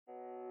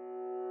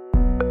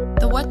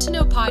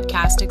What2Know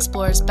podcast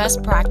explores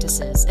best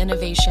practices,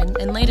 innovation,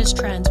 and latest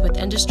trends with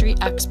industry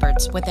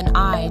experts with an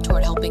eye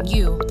toward helping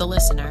you, the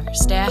listener,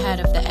 stay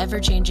ahead of the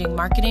ever-changing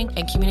marketing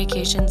and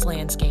communications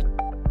landscape.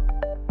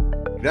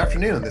 Good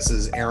afternoon. This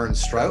is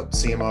Strout,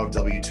 CMO of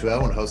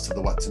W2O and host of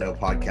the What2Know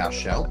podcast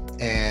show.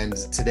 And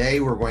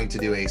today we're going to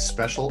do a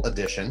special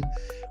edition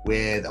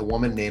with a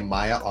woman named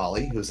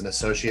Ollie, who's an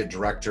associate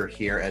director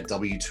here at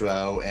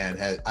W2O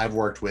and I've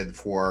worked with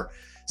for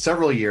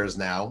several years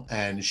now.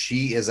 And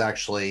she is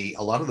actually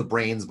a lot of the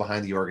brains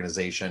behind the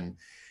organization.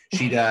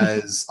 She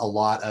does a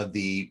lot of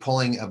the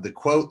pulling of the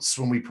quotes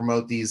when we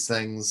promote these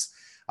things.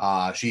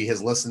 She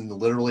has listened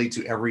literally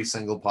to every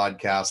single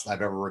podcast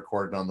I've ever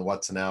recorded on the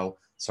What2Know.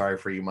 Sorry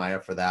for you, Maya,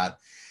 for that.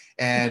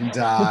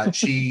 And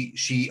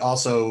she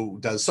also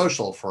does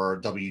social for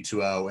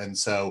W2O. And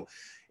so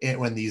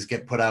when these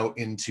get put out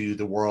into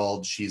the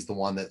world, she's the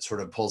one that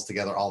sort of pulls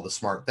together all the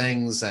smart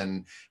things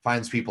and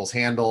finds people's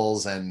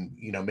handles and,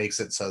 makes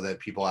it so that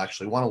people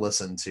actually want to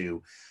listen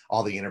to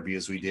all the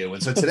interviews we do.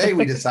 And so today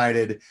we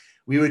decided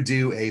we would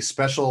do a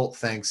special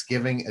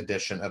Thanksgiving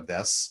edition of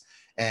this.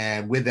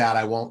 And with that,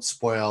 I won't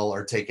spoil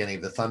or take any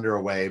of the thunder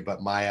away,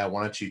 but Maya,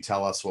 why don't you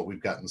tell us what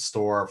we've got in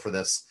store for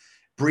this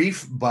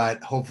brief,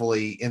 but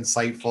hopefully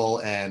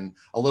insightful and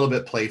a little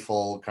bit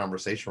playful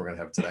conversation we're going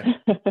to have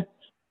today.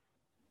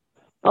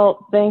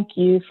 Well, thank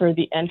you for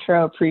the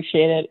intro.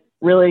 Appreciate it.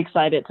 Really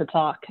excited to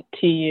talk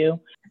to you.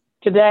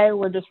 Today,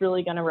 we're just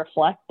really going to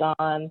reflect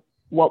on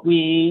what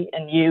we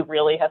and you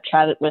really have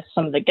chatted with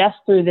some of the guests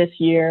through this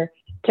year,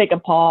 take a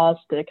pause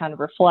to kind of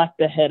reflect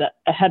ahead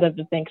of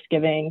the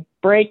Thanksgiving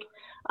break,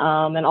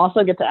 and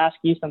also get to ask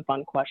you some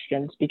fun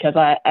questions because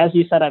as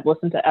you said, I've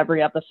listened to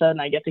every episode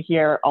and I get to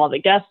hear all the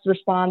guests'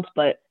 response,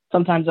 but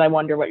sometimes I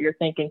wonder what you're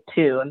thinking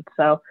too. And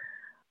so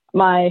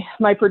my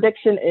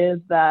prediction is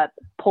that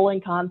pulling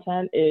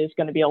content is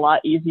going to be a lot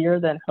easier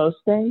than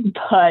hosting,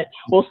 but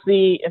we'll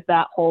see if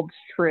that holds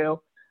true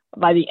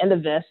by the end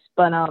of this.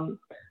 But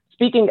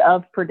speaking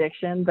of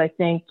predictions, I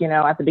think,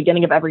 at the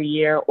beginning of every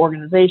year,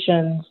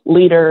 organizations,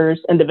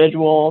 leaders,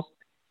 individuals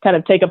kind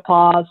of take a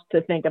pause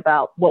to think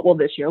about what will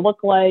this year look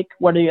like?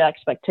 What are the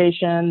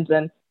expectations?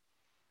 And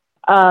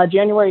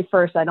January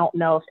 1st, I don't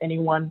know if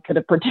anyone could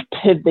have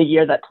predicted the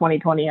year that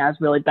 2020 has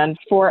really been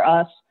for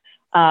us.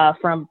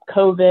 From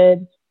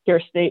COVID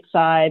here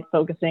stateside,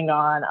 focusing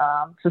on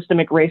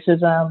systemic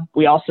racism.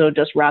 We also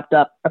just wrapped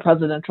up a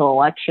presidential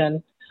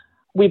election.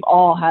 We've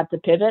all had to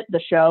pivot.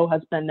 The show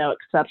has been no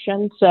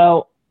exception.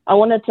 So I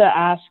wanted to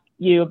ask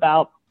you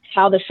about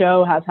how the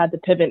show has had to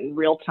pivot in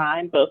real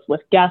time, both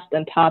with guest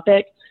and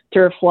topic, to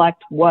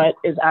reflect what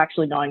is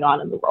actually going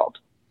on in the world.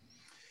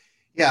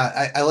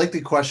 Yeah, I like the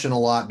question a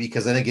lot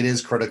because I think it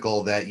is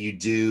critical that you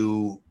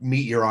do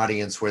meet your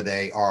audience where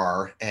they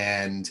are.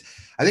 And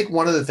I think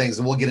one of the things,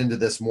 and we'll get into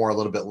this more a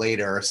little bit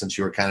later, since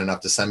you were kind enough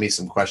to send me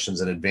some questions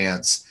in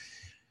advance,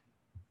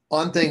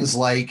 on things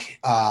like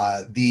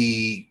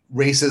the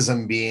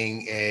racism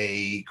being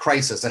a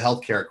crisis, a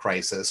healthcare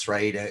crisis,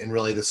 right? And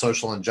really the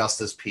social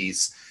injustice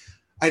piece.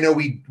 I know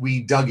we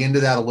dug into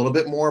that a little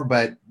bit more,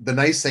 but the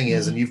nice thing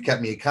is, and you've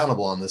kept me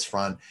accountable on this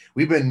front,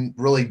 we've been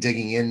really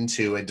digging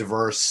into a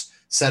diverse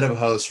set of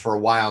hosts for a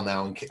while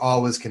now and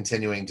always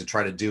continuing to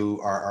try to do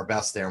our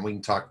best there. And we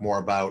can talk more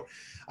about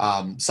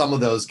some of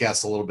those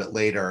guests a little bit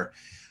later.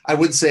 I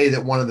would say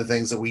that one of the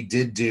things that we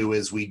did do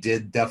is we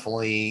did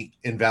definitely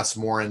invest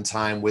more in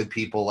time with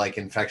people like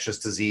infectious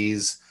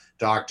disease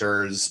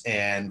doctors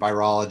and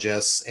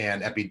virologists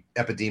and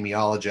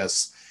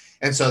epidemiologists.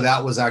 And so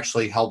that was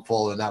actually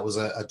helpful. And that was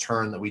a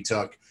turn that we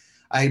took.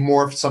 I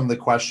morphed some of the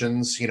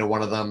questions.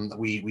 One of them,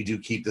 we do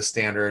keep the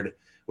standard,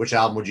 which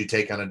album would you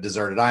take on a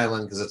deserted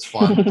island? Because it's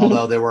fun.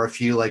 Although there were a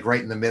few like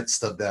right in the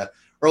midst of the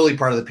early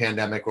part of the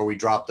pandemic where we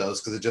dropped those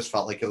because it just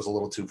felt like it was a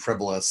little too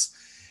frivolous.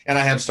 And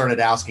I have started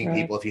asking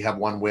people, if you have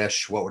one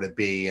wish, what would it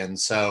be? And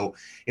so,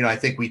 I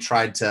think we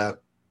tried to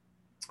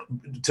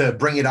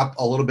bring it up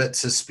a little bit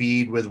to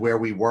speed with where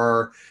we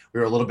were. We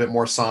were a little bit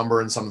more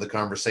somber in some of the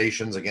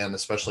conversations, again,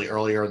 especially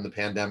earlier in the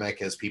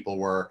pandemic as people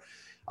were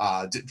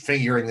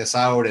figuring this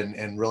out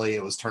and really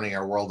it was turning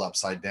our world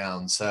upside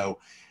down. So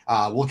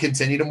we'll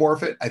continue to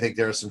morph it. I think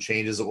there are some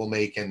changes that we'll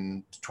make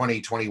in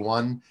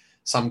 2021,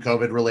 some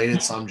COVID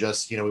related, some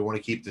just, we want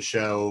to keep the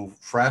show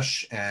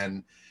fresh.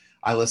 And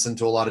I listen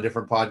to a lot of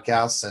different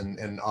podcasts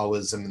and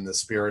always am in the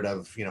spirit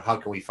of, how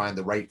can we find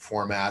the right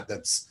format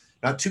that's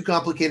not too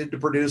complicated to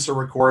produce or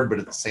record, but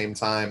at the same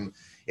time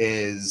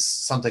is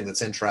something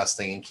that's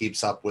interesting and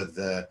keeps up with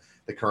the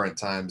current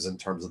times in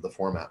terms of the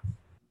format.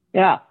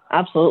 Yeah,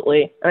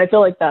 absolutely. And I feel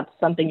like that's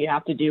something you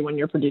have to do when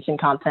you're producing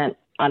content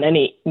on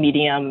any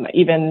medium.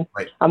 Even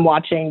right. I'm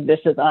watching This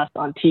Is Us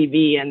on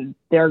TV and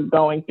they're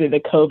going through the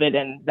COVID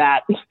and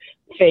that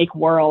fake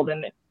world.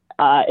 And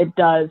it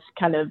does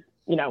kind of,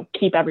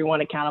 keep everyone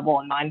accountable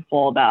and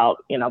mindful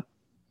about,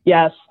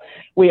 yes,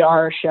 we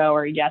are a show,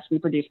 or yes, we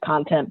produce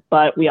content,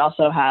 but we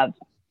also have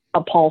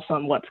a pulse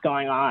on what's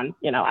going on,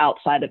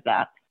 outside of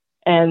that.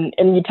 And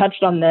you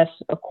touched on this,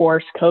 of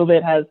course,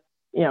 COVID has,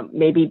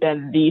 maybe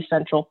been the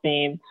central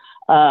theme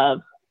of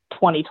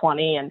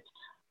 2020. And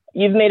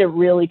you've made a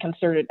really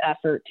concerted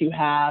effort to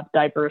have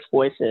diverse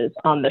voices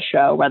on the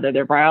show, whether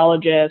they're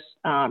biologists,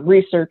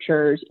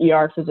 researchers,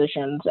 ER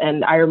physicians.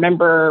 And I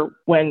remember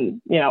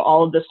when,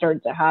 all of this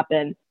started to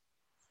happen,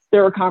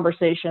 there were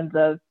conversations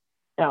of,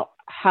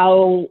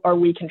 how are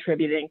we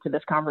contributing to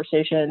this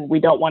conversation? We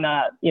don't want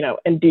to,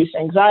 induce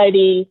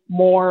anxiety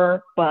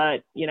more,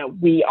 but,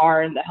 we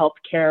are in the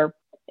healthcare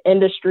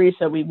industry,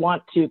 so we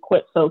want to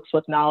equip folks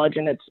with knowledge,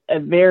 and it's a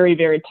very,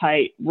 very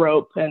tight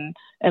rope and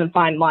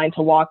fine line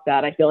to walk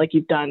that. I feel like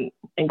you've done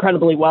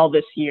incredibly well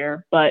this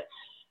year, but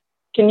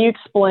can you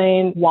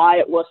explain why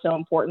it was so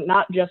important,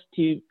 not just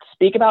to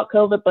speak about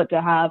COVID, but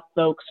to have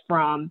folks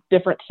from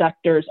different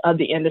sectors of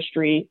the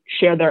industry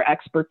share their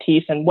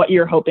expertise and what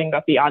you're hoping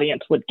that the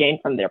audience would gain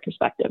from their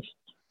perspective?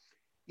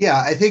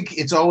 Yeah, I think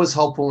it's always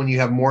helpful when you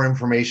have more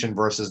information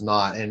versus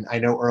not. And I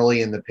know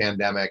early in the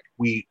pandemic,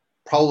 we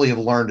probably have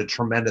learned a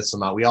tremendous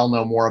amount. We all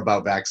know more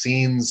about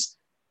vaccines,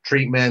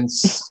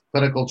 treatments,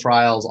 clinical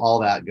trials, all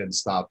that good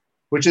stuff,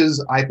 which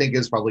I think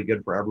is probably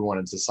good for everyone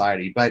in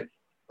society. But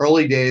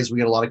early days, we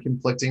had a lot of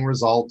conflicting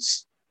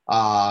results.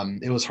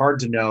 It was hard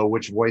to know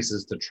which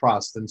voices to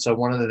trust. And so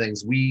one of the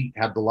things we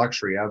have the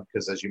luxury of,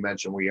 because as you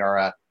mentioned, we are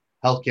a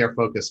healthcare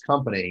focused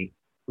company,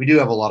 we do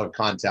have a lot of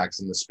contacts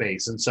in the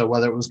space. And so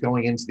whether it was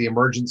going into the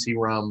emergency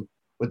room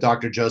with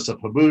Dr. Joseph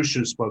Haboush,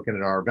 who's spoken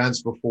at our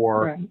events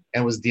before, right,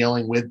 and was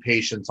dealing with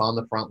patients on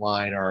the front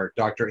line, or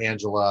Dr.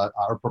 Angela,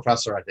 or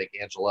Professor, I think,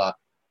 Angela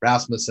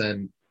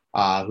Rasmussen,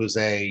 who's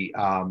a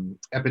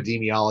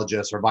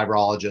epidemiologist or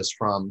virologist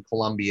from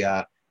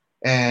Columbia,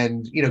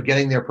 and,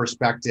 getting their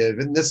perspective.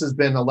 And this has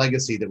been a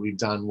legacy that we've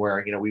done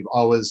where, we've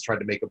always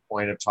tried to make a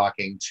point of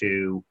talking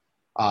to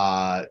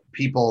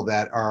people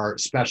that are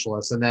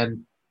specialists. And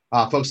then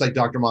folks like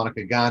Dr.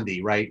 Monica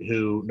Gandhi, right,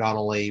 who not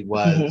only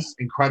was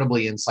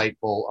incredibly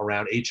insightful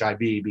around HIV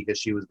because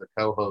she was the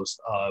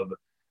co-host of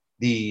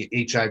the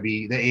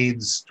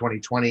AIDS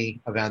 2020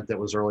 event that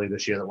was earlier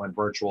this year that went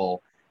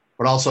virtual,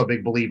 but also a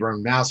big believer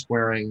in mask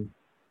wearing.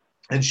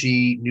 And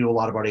she knew a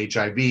lot about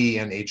HIV,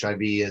 and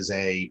HIV is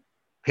a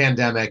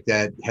pandemic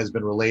that has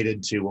been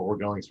related to what we're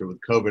going through with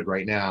COVID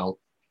right now.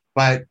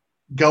 But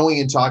going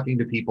and talking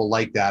to people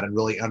like that and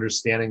really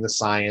understanding the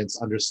science,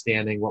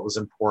 understanding what was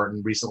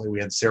important. Recently, we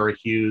had Sarah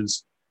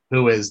Hughes,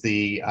 who is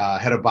the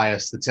head of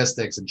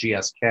biostatistics at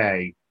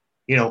GSK,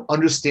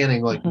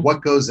 understanding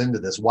what goes into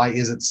this. Why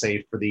is it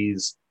safe for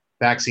these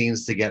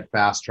vaccines to get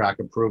fast track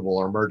approval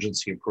or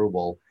emergency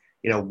approval?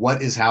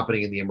 What is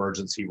happening in the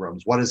emergency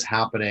rooms? What is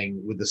happening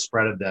with the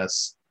spread of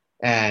this?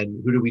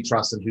 And who do we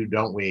trust and who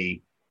don't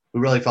we? We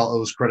really felt it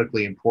was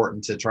critically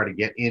important to try to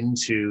get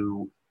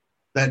into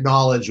that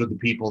knowledge with the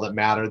people that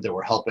mattered, that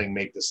were helping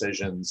make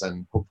decisions,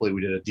 and hopefully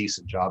we did a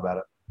decent job at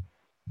it.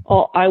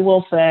 Well, I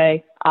will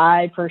say,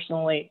 I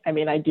personally,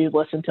 I do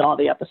listen to all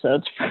the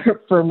episodes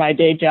for my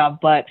day job,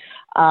 but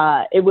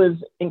it was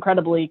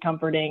incredibly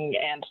comforting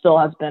and still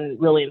has been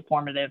really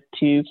informative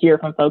to hear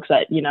from folks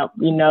that,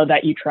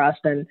 that you trust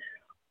and,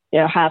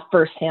 have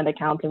firsthand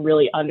accounts and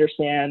really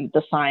understand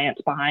the science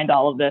behind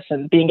all of this,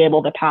 and being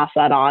able to pass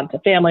that on to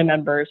family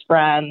members,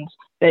 friends.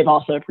 They've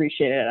also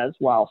appreciated it as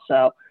well.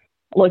 So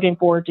looking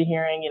forward to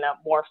hearing,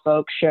 more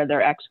folks share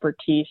their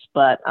expertise,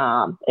 but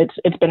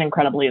it's been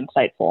incredibly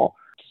insightful.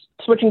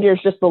 Switching gears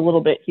just a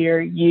little bit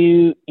here,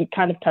 you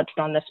kind of touched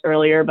on this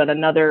earlier, but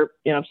another,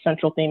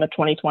 central theme of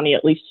 2020,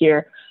 at least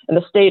here in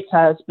the States,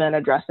 has been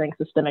addressing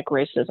systemic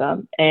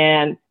racism.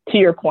 And to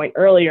your point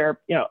earlier,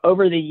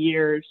 over the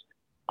years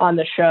on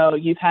the show,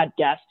 you've had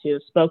guests who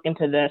have spoken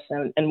to this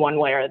in one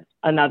way or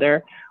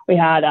another. We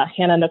had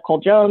Hannah Nicole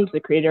Jones, the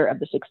creator of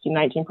the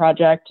 1619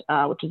 Project,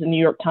 which is a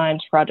New York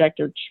Times project,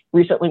 which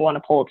recently won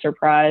a Pulitzer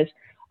Prize.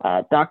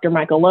 Dr.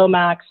 Michael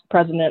Lomax,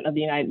 president of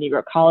the United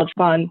Negro College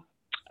Fund.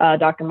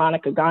 Dr.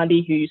 Monica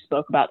Gandhi, who you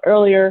spoke about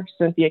earlier.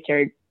 Cynthia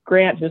Carey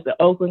Grant, who's the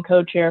Oakland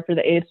co-chair for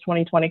the AIDS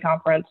 2020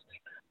 conference.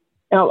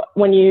 Now,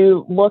 when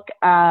you look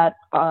at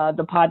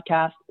the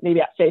podcast,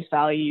 maybe at face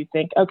value, you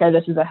think, okay,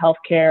 this is a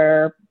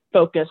healthcare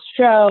focused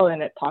show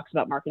and it talks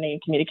about marketing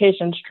and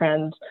communications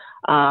trends,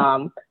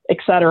 et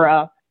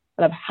cetera.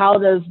 But how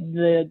does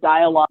the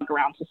dialogue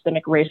around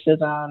systemic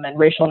racism and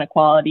racial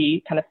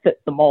inequality kind of fit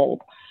the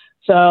mold?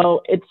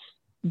 So it's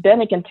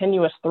been a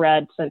continuous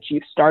thread since you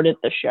started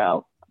the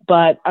show.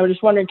 But I was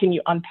just wondering, can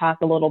you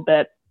unpack a little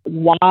bit,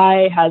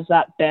 why has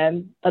that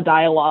been a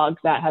dialogue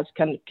that has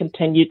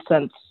continued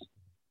since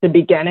the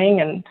beginning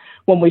and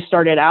when we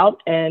started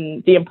out,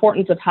 and the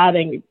importance of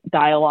having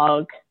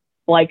dialogue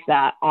like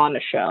that on a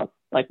show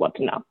like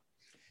What2Know?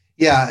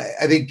 Yeah,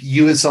 I think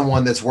you, as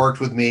someone that's worked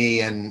with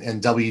me and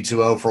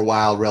W2O for a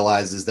while,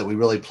 realizes that we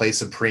really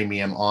place a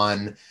premium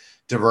on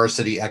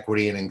diversity,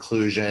 equity, and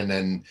inclusion.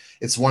 And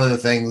it's one of the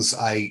things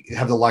I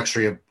have the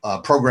luxury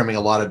of programming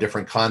a lot of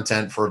different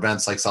content for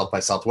events like South by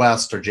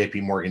Southwest or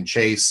JP Morgan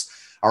Chase,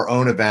 our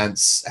own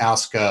events,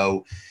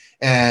 ASCO.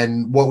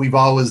 And what we've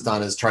always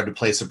done is tried to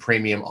place a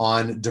premium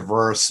on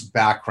diverse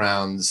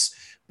backgrounds,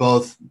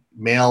 both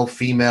male,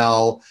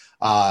 female,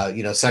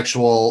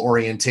 sexual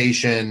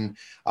orientation,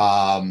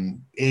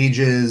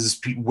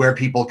 ages, where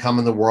people come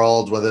in the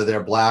world, whether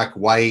they're Black,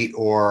 white,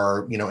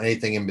 or,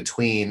 anything in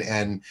between.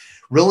 And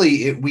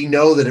really, we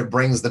know that it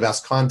brings the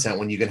best content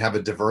when you can have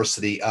a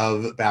diversity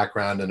of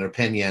background and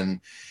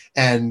opinion.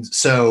 And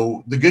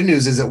so the good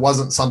news is it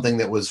wasn't something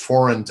that was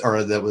foreign,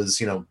 or that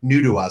was,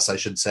 new to us, I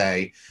should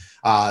say.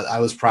 I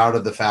was proud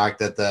of the fact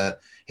that the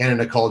Hannah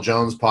Nicole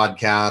Jones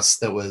podcast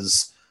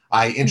that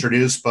I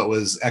introduced, but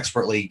was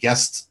expertly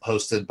guest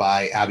hosted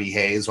by Abby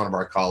Hayes, one of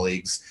our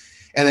colleagues,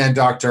 and then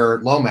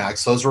Dr.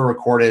 Lomax. Those were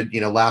recorded,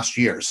 last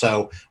year.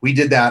 So we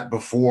did that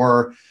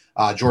before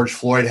George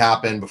Floyd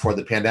happened, before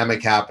the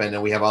pandemic happened,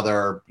 and we have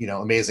other,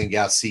 amazing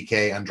guests,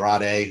 CK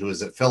Andrade, who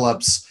is at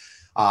Phillips,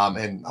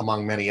 and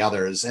among many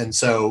others. And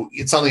so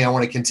it's something I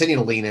want to continue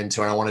to lean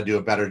into, and I want to do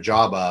a better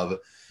job of.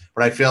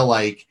 But I feel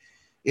like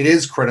it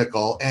is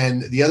critical.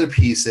 And the other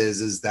piece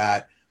is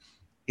that,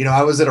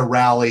 I was at a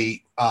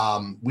rally.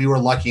 We were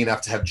lucky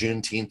enough to have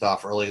Juneteenth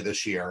off earlier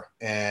this year.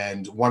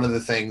 And one of the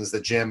things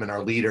that Jim and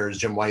our leaders,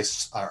 Jim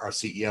Weiss, our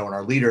CEO, and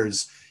our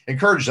leaders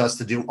encouraged us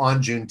to do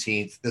on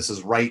Juneteenth, this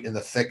is right in the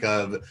thick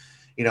of,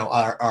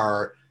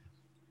 our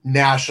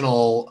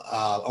national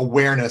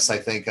awareness, I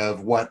think,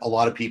 of what a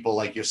lot of people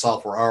like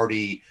yourself were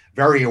already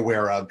very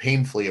aware of,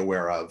 painfully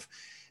aware of.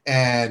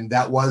 And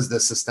that was the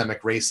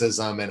systemic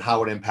racism and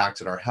how it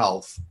impacted our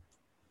health.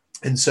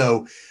 And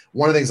so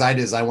one of the things I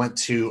did is I went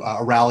to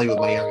a rally with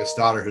my youngest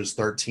daughter, who's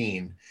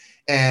 13.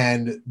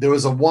 And there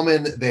was a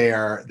woman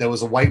there that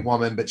was a white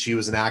woman, but she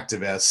was an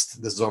activist.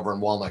 This is over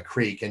in Walnut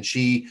Creek. And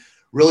she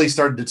really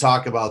started to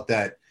talk about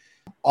that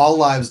all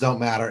lives don't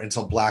matter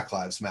until Black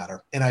lives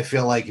matter. And I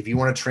feel like if you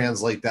want to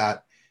translate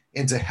that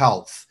into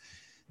health,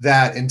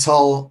 that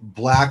until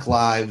Black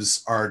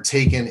lives are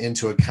taken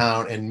into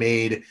account and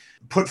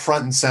put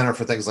front and center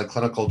for things like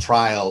clinical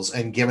trials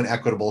and given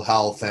equitable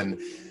health, and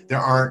there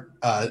aren't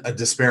a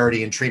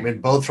disparity in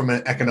treatment, both from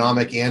an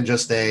economic and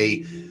just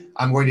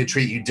I'm going to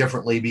treat you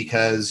differently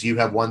because you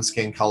have one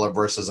skin color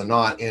versus a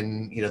not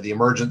in, the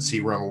emergency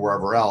room or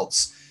wherever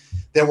else,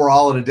 then we're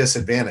all at a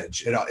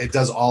disadvantage. It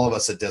does all of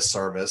us a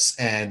disservice.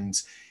 And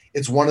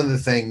it's one of the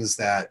things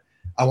that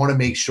I want to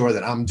make sure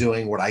that I'm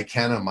doing what I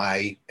can on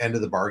my end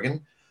of the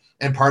bargain.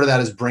 And part of that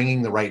is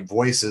bringing the right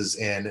voices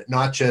in,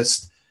 not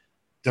just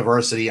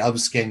diversity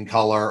of skin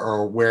color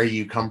or where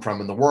you come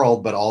from in the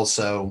world, but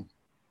also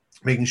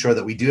making sure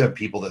that we do have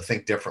people that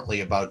think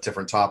differently about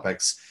different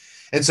topics.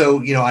 And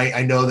so,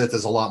 I know that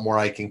there's a lot more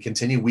we can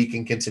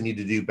continue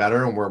to do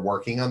better, and we're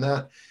working on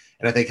that.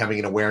 And I think having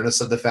an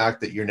awareness of the fact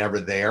that you're never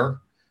there.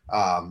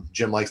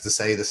 Jim likes to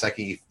say the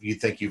second you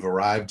think you've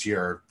arrived,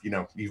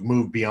 you've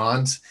moved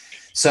beyond.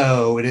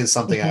 So it is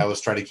something I always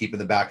try to keep in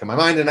the back of my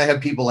mind. And I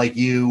have people like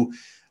you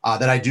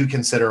that I do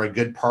consider a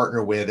good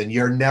partner with, and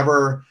you're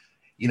never,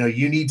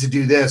 you need to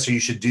do this or you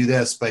should do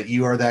this, but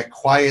you are that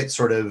quiet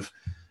sort of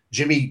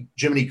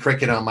Jiminy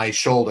Cricket on my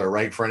shoulder,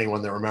 right? For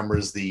anyone that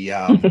remembers the,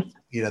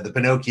 the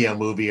Pinocchio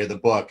movie or the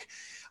book,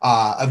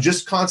 of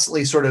just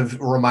constantly sort of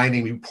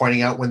reminding me,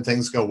 pointing out when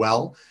things go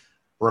well,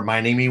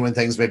 reminding me when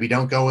things maybe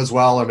don't go as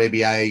well, or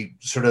maybe I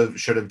sort of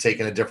should have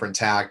taken a different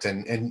tact.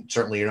 And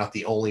certainly you're not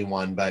the only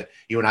one, but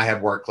you and I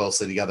have worked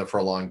closely together for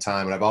a long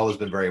time. And I've always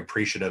been very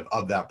appreciative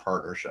of that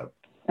partnership.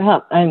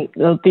 And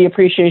the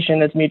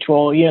appreciation is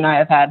mutual. You and I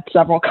have had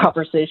several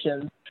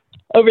conversations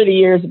over the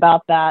years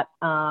about that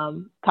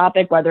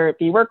topic, whether it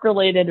be work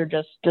related or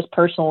just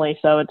personally.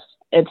 So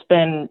it's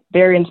been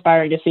very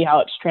inspiring to see how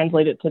it's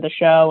translated to the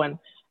show.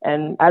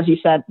 And as you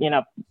said,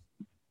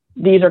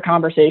 these are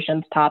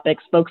conversations,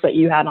 topics, folks that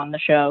you had on the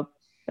show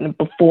and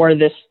before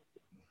this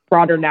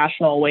broader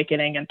national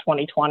awakening in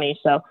 2020.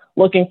 So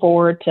looking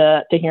forward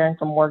to hearing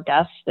from more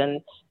guests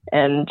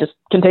and just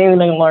continuing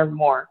to learn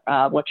more,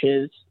 which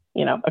is,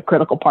 a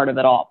critical part of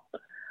it all.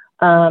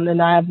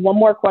 And I have one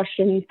more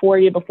question for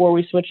you before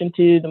we switch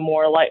into the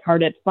more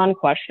lighthearted, fun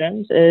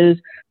questions. Is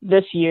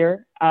this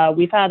year,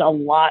 we've had a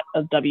lot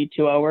of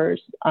W2Oers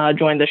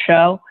join the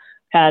show.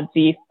 Had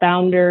the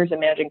founders and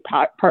managing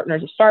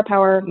partners of Star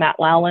Power, Matt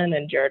Lallin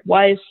and Jared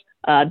Weiss,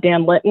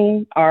 Dan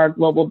Litton, our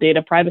global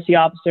data privacy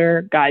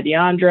officer, Guy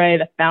DeAndre,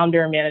 the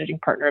founder and managing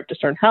partner of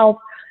Discern Health,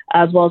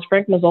 as well as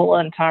Frank Mazzola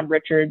and Tom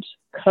Richards,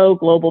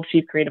 co-global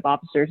chief creative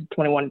officers of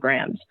 21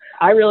 Grams.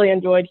 I really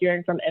enjoyed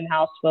hearing from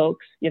in-house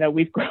folks.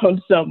 We've grown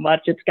so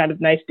much. It's kind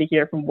of nice to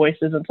hear from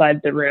voices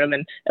inside the room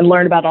and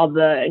learn about all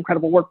the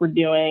incredible work we're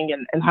doing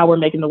and how we're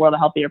making the world a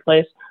healthier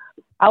place.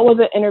 How was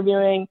it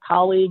interviewing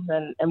colleagues,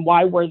 and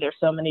why were there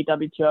so many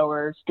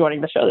W2Oers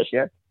joining the show this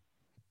year?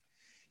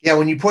 Yeah,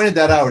 when you pointed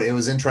that out, it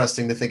was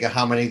interesting to think of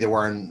how many there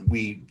were, and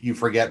you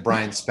forget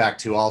Brian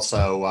Specht, who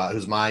also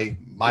who's my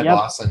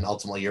boss and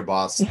ultimately your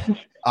boss,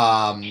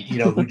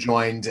 who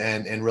joined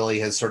and really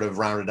has sort of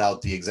rounded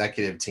out the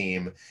executive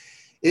team.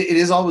 It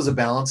is always a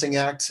balancing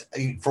act.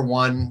 For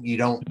one, you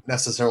don't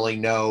necessarily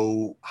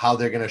know how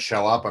they're going to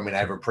show up. I mean, I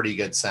have a pretty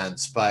good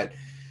sense, but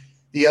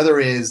the other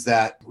is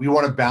that we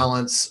want to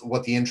balance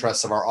what the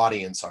interests of our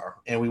audience are,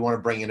 and we want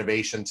to bring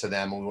innovation to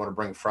them, and we want to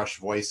bring fresh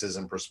voices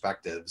and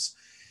perspectives.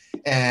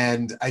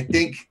 And I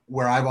think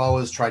where I've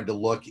always tried to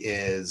look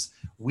is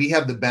we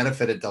have the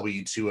benefit at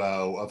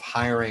W2O of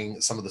hiring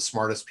some of the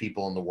smartest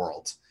people in the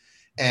world.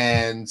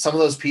 And some of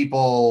those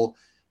people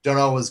don't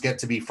always get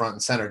to be front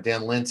and center.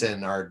 Dan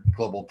Linton, our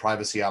global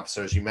privacy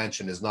officer, as you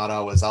mentioned, is not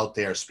always out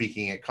there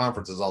speaking at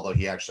conferences, although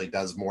he actually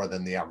does more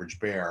than the average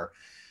bear.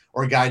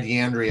 Or Guy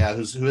D'Andrea,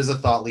 who is a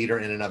thought leader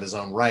in and of his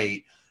own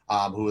right,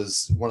 who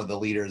is one of the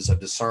leaders of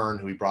Discern,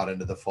 who we brought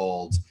into the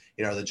fold.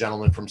 The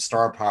gentleman from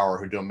Star Power,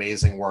 who do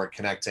amazing work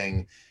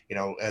connecting,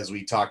 as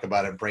we talk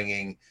about it,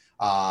 bringing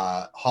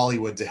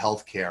Hollywood to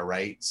healthcare,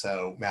 right?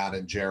 So Matt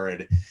and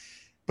Jared.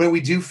 But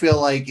we do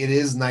feel like it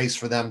is nice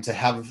for them to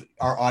have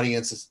our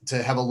audience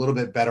to have a little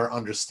bit better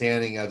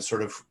understanding of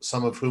sort of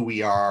some of who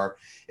we are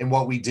and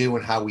what we do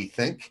and how we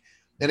think.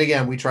 And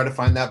again, we try to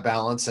find that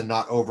balance and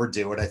not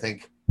overdo it. I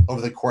think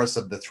over the course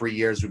of the 3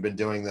 years we've been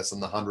doing this in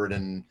the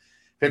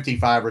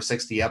 155 or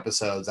 60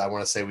 episodes, I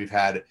want to say we've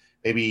had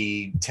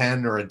maybe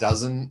 10 or a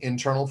dozen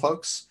internal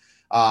folks,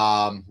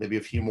 maybe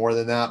a few more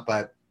than that.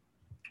 But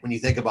when you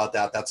think about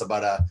that, that's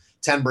about a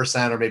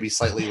 10% or maybe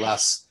slightly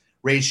less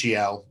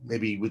ratio.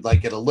 Maybe we'd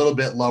like it a little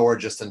bit lower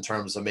just in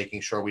terms of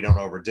making sure we don't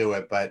overdo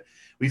it. But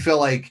we feel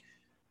like,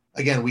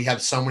 again, we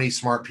have so many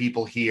smart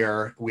people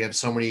here. We have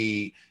so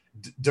many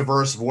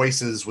diverse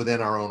voices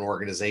within our own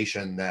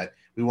organization that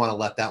we want to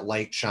let that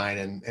light shine,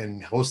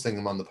 and hosting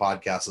them on the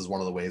podcast is one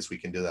of the ways we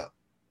can do that.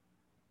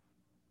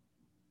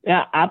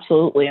 Yeah,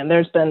 absolutely. And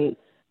there's been,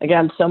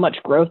 again, so much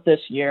growth this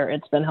year.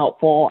 It's been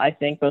helpful, I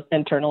think, both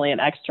internally and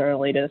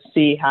externally to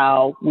see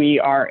how we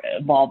are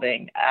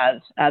evolving as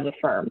a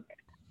firm.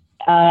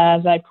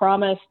 As I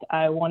promised,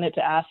 I wanted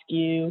to ask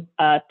you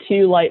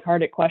 2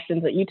 lighthearted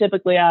questions that you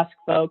typically ask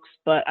folks,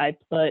 but I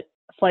put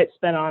a slight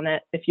spin on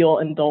it if you'll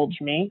indulge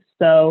me.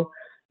 So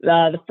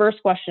the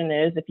first question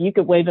is, if you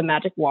could wave a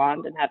magic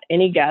wand and have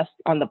any guest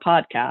on the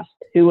podcast,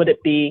 who would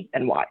it be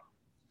and why?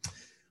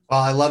 Well,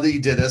 I love that you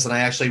did this, and I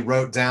actually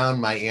wrote down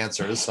my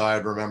answers so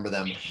I'd remember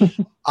them.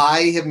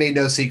 I have made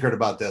no secret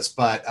about this,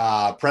 but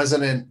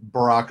President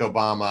Barack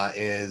Obama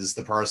is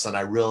the person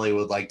I really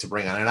would like to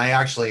bring on, and I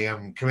actually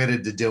am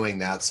committed to doing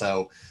that.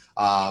 So,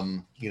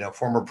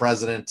 former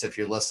president, if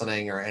you're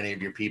listening, or any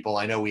of your people,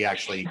 I know we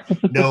actually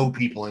know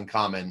people in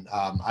common.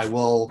 I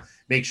will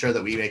make sure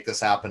that we make this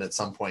happen at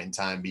some point in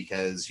time,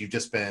 because you've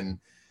just been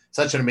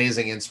such an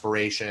amazing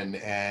inspiration,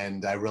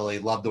 and I really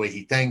love the way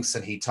he thinks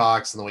and he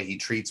talks and the way he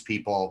treats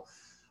people.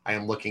 I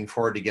am looking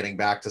forward to getting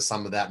back to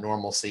some of that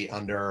normalcy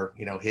under,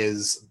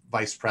 his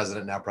vice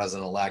president, now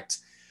president-elect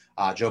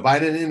Joe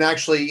Biden, and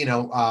actually,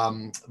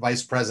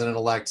 vice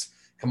president-elect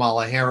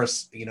Kamala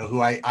Harris,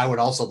 who I would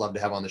also love to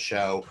have on the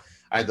show.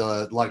 I had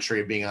the luxury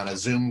of being on a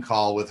Zoom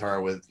call with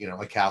her with,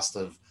 a cast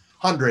of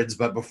hundreds,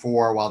 but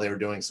before, while they were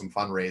doing some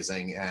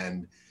fundraising,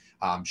 and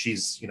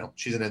she's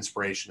an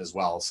inspiration as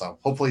well. So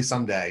hopefully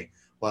someday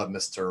we'll have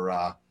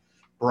Mr.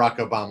 Barack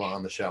Obama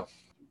on the show.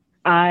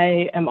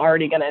 I am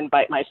already going to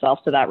invite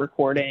myself to that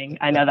recording.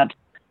 I know that's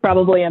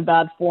probably in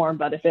bad form,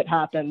 but if it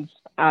happens,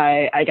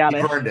 I got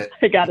it. You've earned it.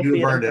 I got to see You've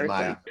it earned in it,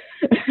 Maya.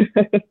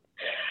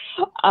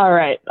 All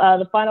right.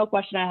 The final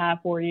question I have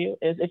for you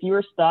is, if you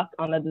were stuck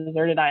on a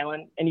deserted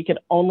island and you could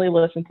only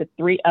listen to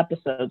 3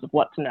 episodes of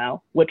What to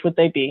Know, which would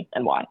they be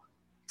and why?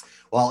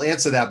 Well, I'll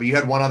answer that, but you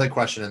had one other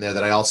question in there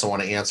that I also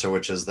want to answer,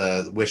 which is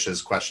the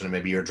wishes question, and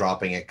maybe you're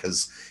dropping it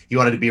because you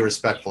wanted to be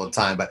respectful of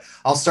time. But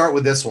I'll start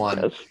with this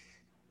one. Yes.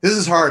 This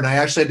is hard, and I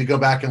actually had to go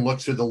back and look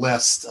through the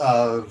list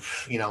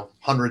of,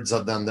 hundreds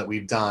of them that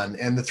we've done.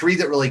 And the 3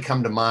 that really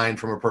come to mind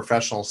from a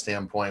professional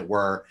standpoint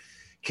were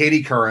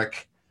Katie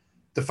Couric,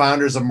 the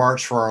founders of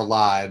March for Our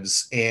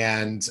Lives,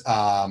 and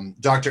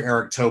Dr.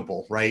 Eric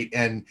Topol, right?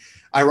 And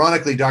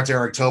ironically, Dr.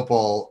 Eric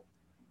Topol,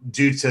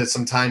 due to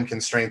some time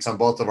constraints on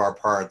both of our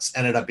parts,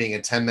 ended up being a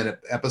 10-minute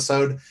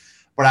episode.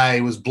 But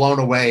I was blown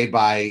away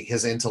by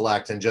his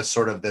intellect and just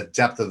sort of the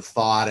depth of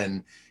thought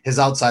and his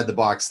outside the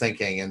box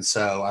thinking. And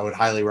so I would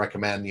highly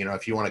recommend,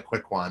 if you want a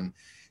quick one,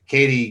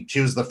 Katie,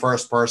 she was the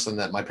first person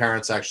that my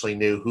parents actually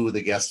knew who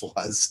the guest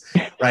was,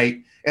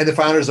 right? And the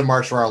founders of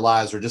March for Our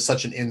Lives were just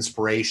such an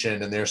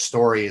inspiration, and their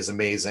story is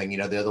amazing.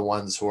 They're the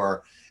ones who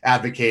are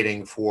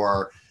advocating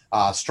for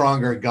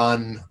stronger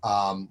gun,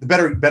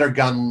 better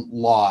gun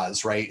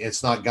laws, right?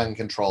 It's not gun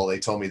control. They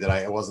told me that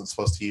I wasn't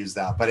supposed to use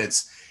that, but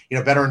it's,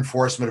 better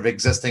enforcement of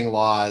existing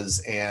laws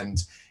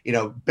and,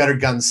 better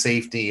gun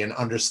safety and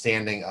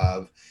understanding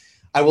of.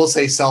 I will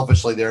say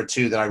selfishly, there are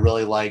 2 that I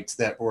really liked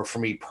that were for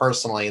me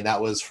personally, and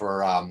that was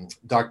for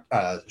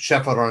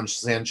Chef Orange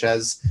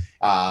Sanchez,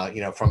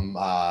 from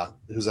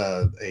who's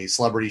a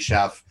celebrity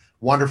chef,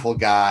 wonderful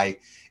guy.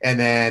 And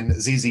then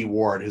ZZ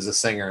Ward, who's a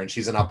singer, and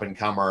she's an up and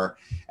comer,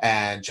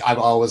 and I've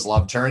always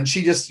loved her. And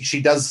she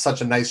does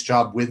such a nice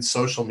job with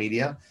social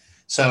media.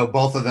 So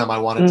both of them, I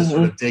wanted to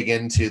sort of dig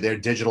into their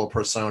digital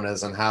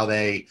personas and how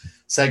they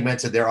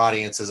segmented their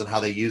audiences and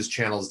how they use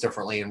channels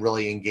differently and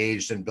really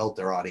engaged and built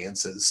their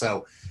audiences.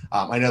 So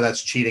I know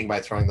that's cheating by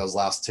throwing those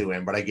last 2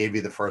 in, but I gave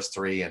you the first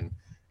 3, and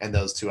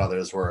those 2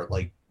 others were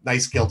like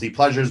nice guilty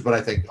pleasures, but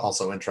I think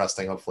also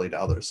interesting, hopefully, to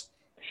others.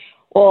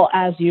 Well,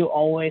 as you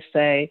always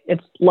say,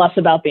 it's less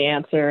about the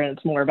answer and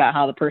it's more about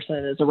how the person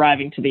is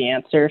arriving to the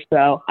answer.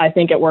 So I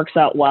think it works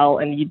out well.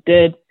 And you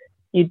did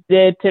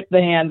tip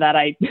the hand that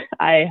I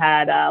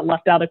had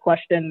left out a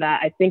question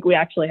that I think we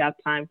actually have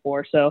time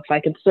for. So if I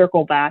can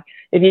circle back,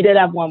 if you did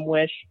have one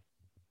wish,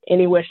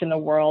 any wish in the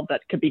world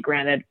that could be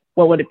granted,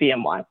 what would it be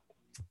and why?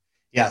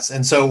 Yes.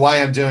 And so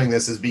why I'm doing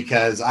this is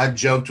because I've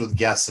joked with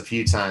guests a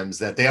few times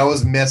that they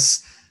always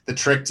miss the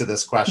trick to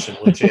this question,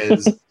 which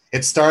is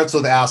it starts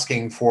with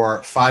asking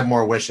for 5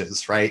 more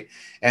wishes, right?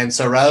 And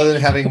so rather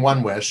than having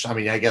one wish, I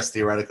mean, I guess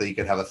theoretically you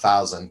could have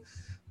 1,000,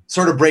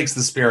 sort of breaks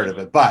the spirit of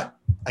it. But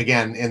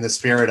again, in the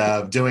spirit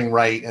of doing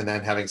right and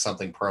then having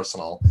something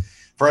personal.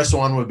 First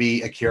one would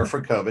be a cure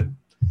for COVID.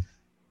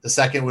 The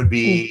second would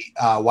be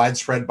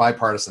widespread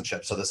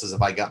bipartisanship. So this is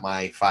if I got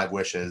my 5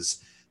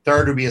 wishes.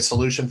 Third would be a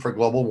solution for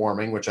global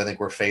warming, which I think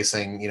we're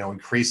facing,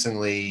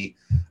 increasingly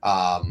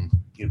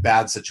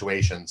bad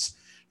situations.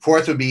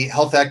 Fourth would be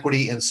health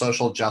equity and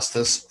social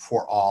justice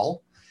for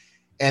all.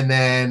 And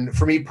then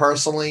for me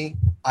personally,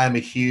 I'm a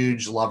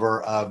huge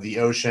lover of the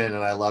ocean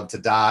and I love to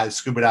dive,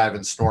 scuba dive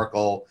and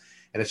snorkel.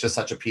 And it's just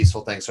such a peaceful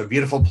thing. So a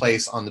beautiful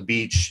place on the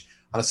beach,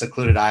 on a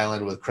secluded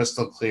island with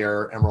crystal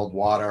clear emerald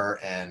water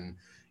and,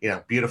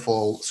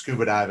 beautiful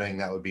scuba diving.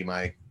 That would be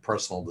my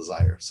personal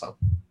desire. So.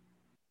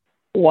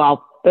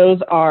 Wow.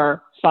 Those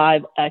are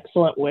 5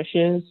 excellent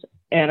wishes.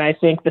 And I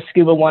think the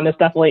scuba one is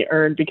definitely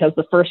earned because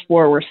the first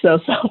 4 were so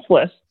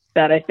selfless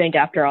that I think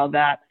after all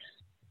that,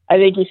 I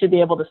think you should be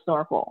able to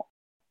snorkel.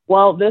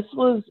 Well, this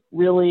was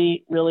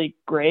really, really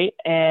great.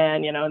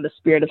 And, in the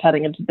spirit of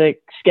heading into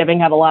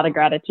Thanksgiving, have a lot of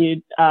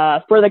gratitude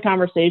for the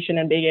conversation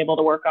and being able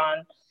to work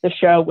on the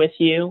show with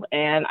you.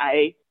 And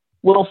I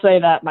will say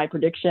that my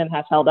prediction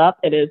has held up.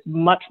 It is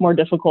much more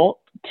difficult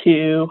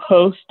to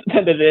host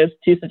than it is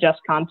to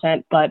suggest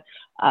content, but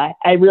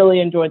I really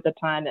enjoyed the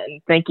time and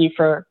thank you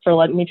for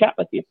letting me chat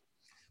with you.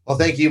 Well,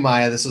 thank you,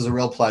 Maya. This was a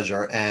real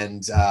pleasure.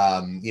 And,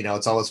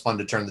 it's always fun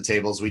to turn the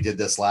tables. We did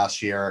this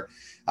last year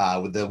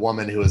with the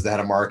woman who was the head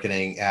of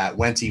marketing at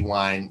Wente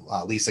Wine,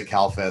 Lisa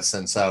Kalfas.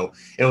 And so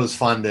it was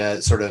fun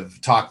to sort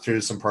of talk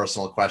through some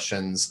personal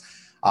questions.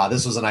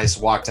 This was a nice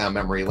walk down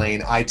memory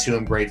lane. I, too,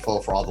 am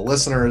grateful for all the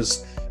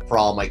listeners, for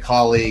all my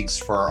colleagues,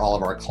 for all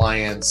of our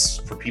clients,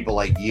 for people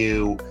like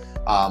you,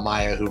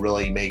 Maya, who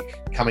really make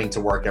coming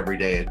to work every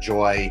day a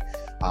joy.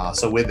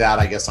 So with that,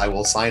 I guess I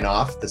will sign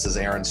off. This is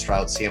Aaron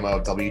Strout, CMO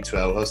of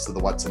W2O, host of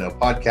the What2Know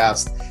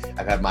podcast.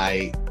 I've had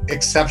my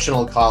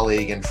exceptional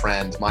colleague and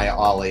friend, Maya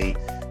Ollie,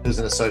 who's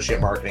an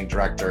associate marketing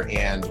director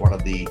and one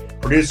of the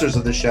producers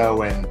of the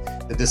show and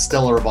the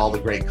distiller of all the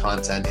great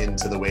content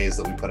into the ways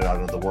that we put it out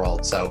into the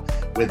world. So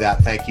with that,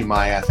 thank you,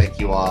 Maya. Thank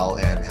you all,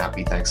 and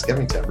happy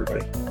Thanksgiving to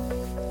everybody.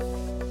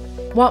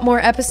 Want more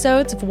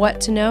episodes of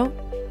What to Know?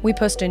 We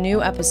post a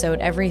new episode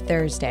every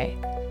Thursday.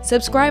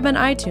 Subscribe on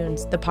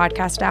iTunes, the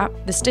podcast app,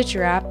 the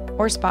Stitcher app,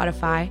 or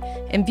Spotify,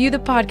 and view the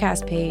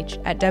podcast page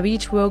at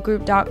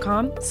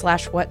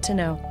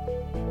w2ogroup.com/whattoknow.